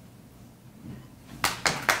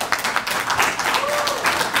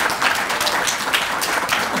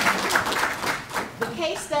 The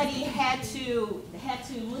case study had to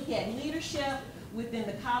look at leadership within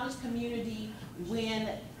the college community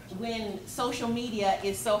when social media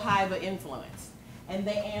is so high of an influence, and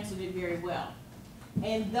they answered it very well.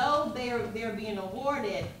 And though they're being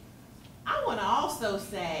awarded, I want to also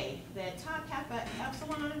say that Todd Kappa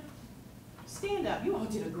Epsilon, stand up. You all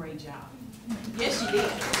did a great job. Yes, you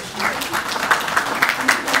did.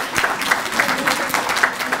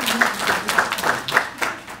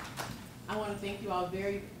 I want to thank you all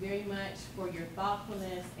very, very much for your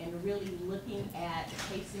thoughtfulness and really looking at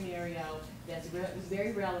a case scenario that's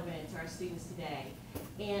very relevant to our students today.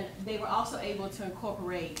 And they were also able to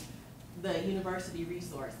incorporate the university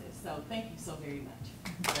resources. So thank you so very much.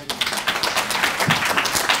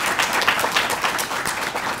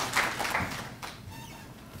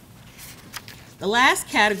 The last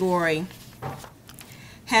category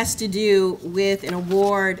has to do with an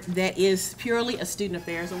award that is purely a student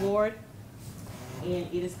affairs award, and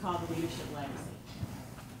it is called the Leadership Legacy.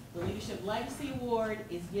 The Leadership Legacy Award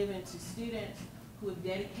is given to students who have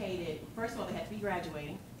dedicated, first of all, they have to be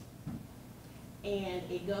graduating, and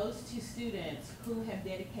it goes to students who have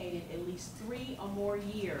dedicated at least 3 or more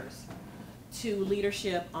years to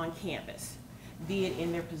leadership on campus, be it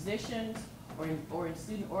in their positions or in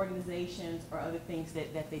student organizations or other things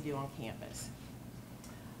that they do on campus.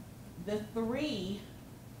 The 3,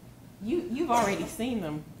 you've already seen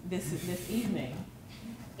them this evening.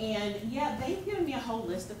 And yeah, they've given me a whole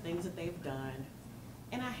list of things that they've done,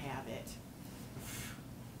 and I have it.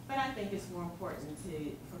 But I think it's more important for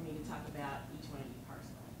me to talk about each one of you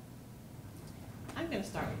personally. I'm going to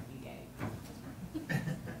start with you, Gabe.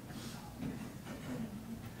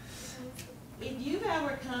 If you've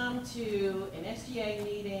ever come to an SGA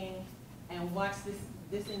meeting and watched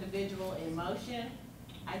this individual in motion,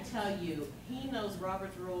 I tell you, he knows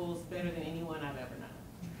Robert's rules better than anyone I've ever known.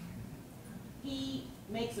 He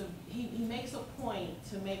makes a point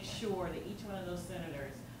to make sure that each one of those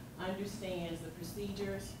senators understands the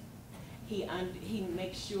procedures. He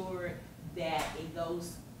makes sure that it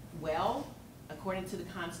goes well according to the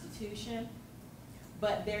Constitution.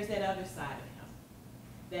 But there's that other side of him.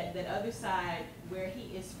 That other side where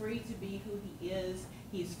he is free to be who he is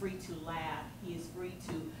free to laugh, he is free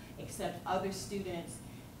to accept other students,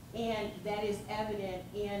 and that is evident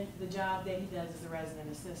in the job that he does as a resident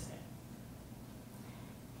assistant.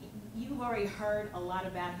 You've already heard a lot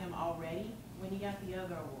about him already when he got the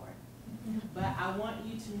other award, but I want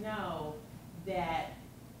you to know that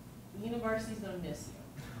the university's going to miss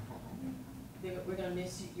you. We're going to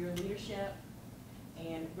miss your leadership,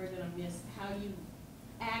 and we're going to miss how you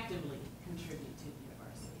actively contribute to the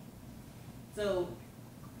university. So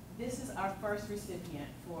this is our first recipient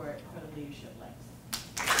for the Leadership Legacy.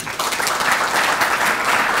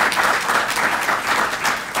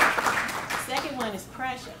 Second one is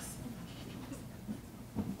Precious.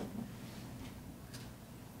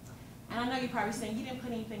 And I know you're probably saying you didn't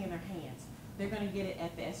put anything in their hands. They're going to get it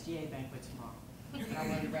at the SGA banquet tomorrow. But I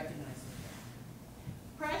want to recognize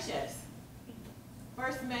it. Precious.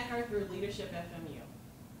 First met her through Leadership FMU.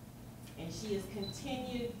 And she has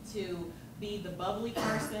continued to be the bubbly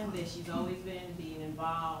person that she's always been, being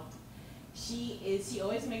involved. She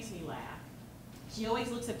always makes me laugh. She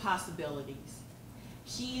always looks at possibilities.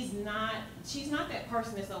 she's not that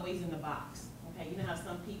person that's always in the box. Okay, you know how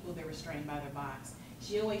some people, they're restrained by their box.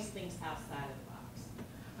 She always thinks outside of the box.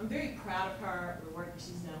 I'm very proud of her, the work that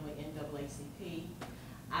she's done with NAACP.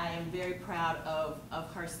 I am very proud of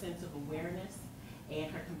her sense of awareness and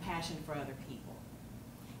her compassion for other people.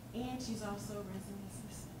 And she's also a resident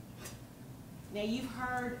assistant. Now you've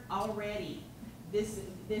heard already this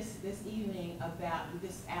evening about,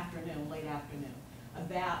 this afternoon, late afternoon,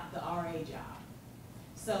 about the RA job.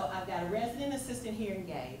 So I've got a resident assistant here in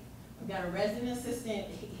Gabe. I've got a resident assistant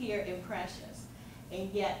here in Precious. And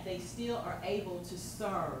yet they still are able to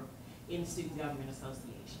serve in the Student Government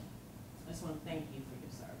Association. I just want to thank you for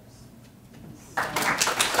your service.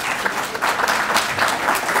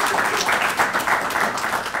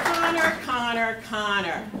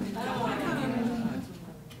 Connor.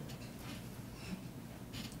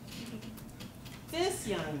 This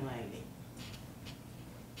young lady,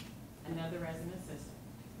 another resident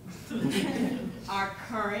assistant, our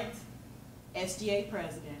current SGA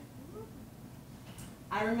president.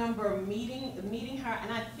 I remember meeting her,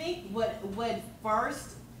 and I think what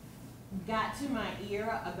first got to my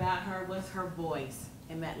ear about her was her voice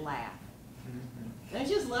and that laugh. Don't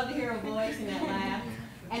you just love to hear her voice and that laugh?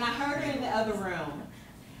 And I heard her in the other room,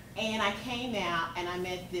 and I came out and I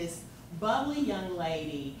met this bubbly young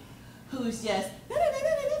lady who's just, you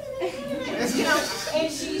know,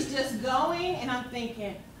 and she's just going, and I'm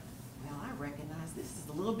thinking, well, I recognize this is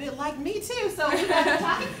a little bit like me too. So we got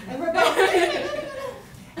talking, and we're both.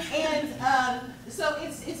 And so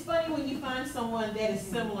it's funny when you find someone that is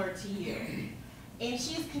similar to you. And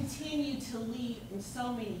she has continued to lead in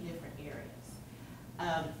so many different areas.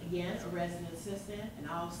 Again, a resident assistant, and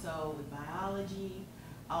also with biology,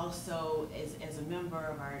 also as a member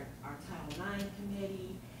of our Title IX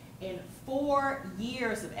committee, and 4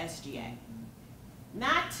 years of SGA.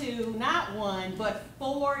 Not 2, not 1, but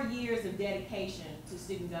 4 years of dedication to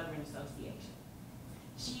Student Government Association.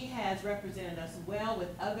 She has represented us well with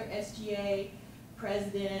other SGA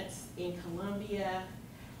presidents in Columbia.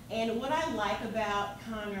 And what I like about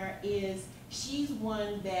Connor is she's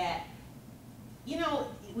one that, you know,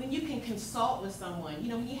 when you can consult with someone, you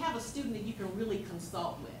know, when you have a student that you can really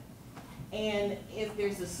consult with. And if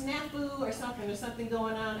there's a snafu or something, there's something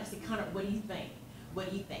going on, I say, Connor, what do you think? What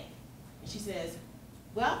do you think? And she says,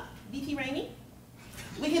 well, VP Rainey,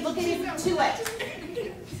 we can look at it 2 ways.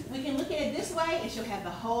 We can look at it this way, and she'll have the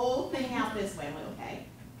whole thing out this way. I'm like, okay.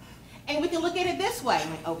 And we can look at it this way. I'm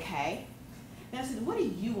like, okay. And I said, what do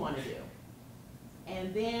you want to do?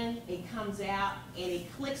 And then it comes out, and it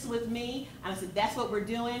clicks with me. And I said, that's what we're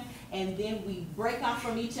doing. And then we break off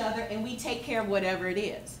from each other, and we take care of whatever it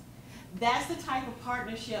is. That's the type of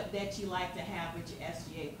partnership that you like to have with your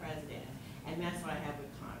SGA president. And that's what I have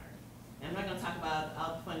with Connor. And I'm not going to talk about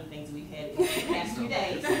all the funny things we've had in the past few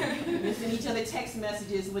days. We send each other text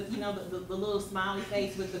messages with, you know, the little smiley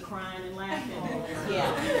face with the crying and laughing.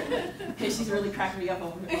 Yeah, because she's really cracking me up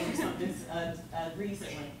over something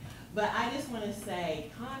recently. But I just want to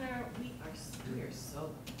say, Connor, we are so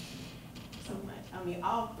much. I mean,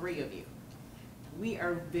 all 3 of you.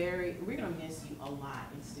 We're going to miss you a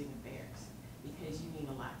lot in student affairs because you mean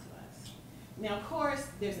a lot to us. Now, of course,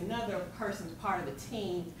 there's another person, part of the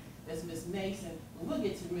team, that's Miss Mason. We'll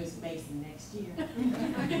get to Miss Mason next year.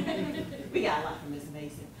 We got a lot from Miss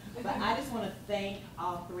Mason. But I just want to thank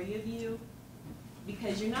all 3 of you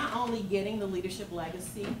because you're not only getting the leadership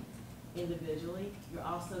legacy individually, you're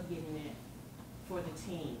also getting it for the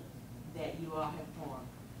team that you all have formed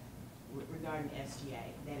regarding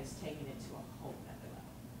SGA that has taken it to a whole nother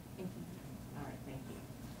level. Thank you. All right, thank you.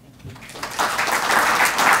 Thank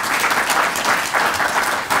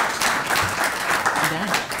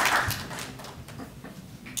you.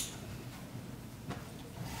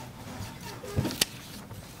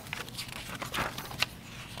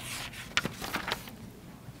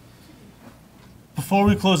 Before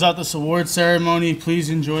we close out this award ceremony, please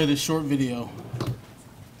enjoy this short video.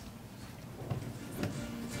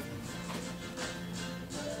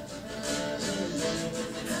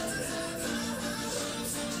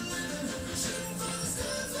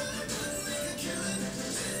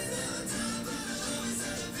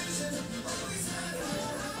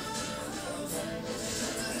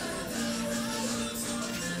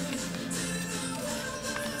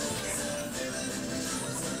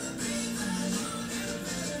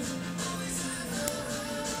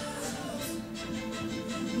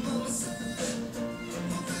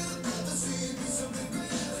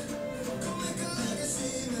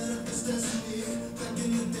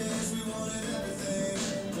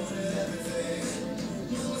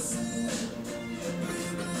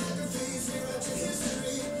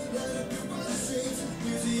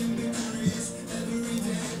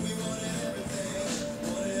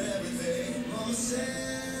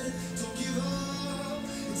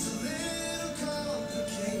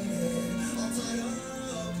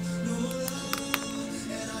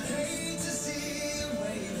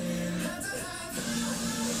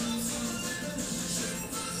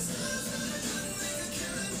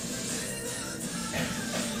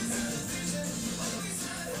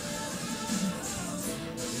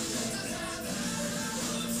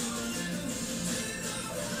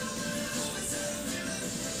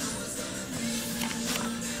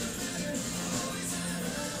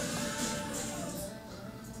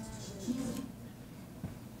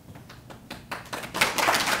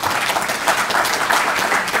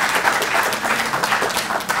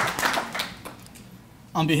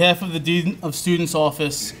 on behalf of the Dean of Students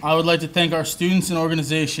Office, I would like to thank our students and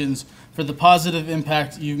organizations for the positive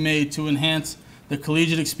impact you've made to enhance the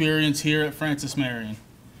collegiate experience here at Francis Marion.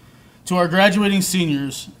 To our graduating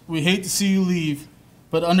seniors, we hate to see you leave,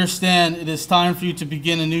 but understand it is time for you to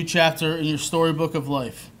begin a new chapter in your storybook of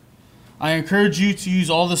life. I encourage you to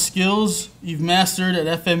use all the skills you've mastered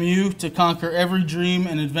at FMU to conquer every dream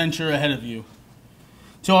and adventure ahead of you.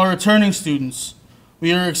 To our returning students,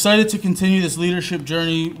 we are excited to continue this leadership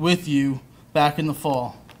journey with you back in the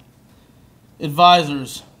fall.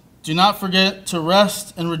 Advisors, do not forget to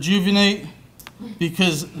rest and rejuvenate,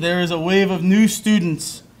 because there is a wave of new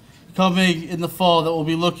students coming in the fall that will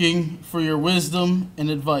be looking for your wisdom and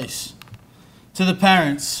advice. To the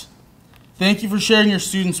parents, thank you for sharing your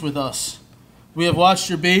students with us. We have watched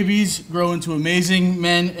your babies grow into amazing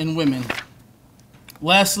men and women.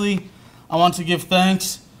 Lastly, I want to give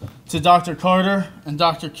thanks to Dr. Carter and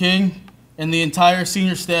Dr. King and the entire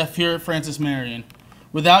senior staff here at Francis Marion.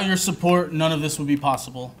 Without your support, none of this would be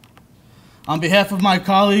possible. On behalf of my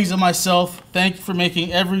colleagues and myself, thank you for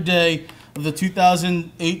making every day of the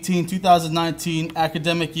 2018-2019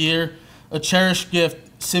 academic year a cherished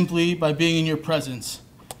gift simply by being in your presence.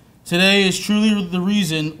 Today is truly the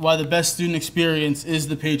reason why the best student experience is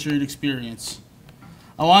the Patriot experience.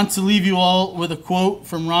 I want to leave you all with a quote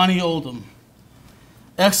from Ronnie Oldham.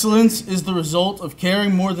 Excellence is the result of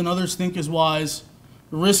caring more than others think is wise,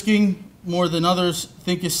 risking more than others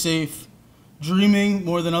think is safe, dreaming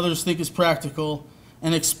more than others think is practical,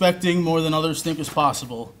 and expecting more than others think is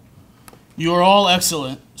possible. You are all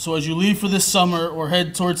excellent, so as you leave for this summer or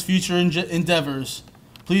head towards future endeavors,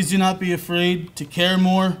 please do not be afraid to care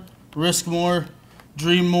more, risk more,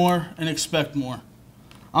 dream more, and expect more.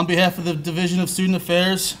 On behalf of the Division of Student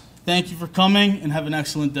Affairs, thank you for coming and have an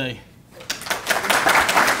excellent day.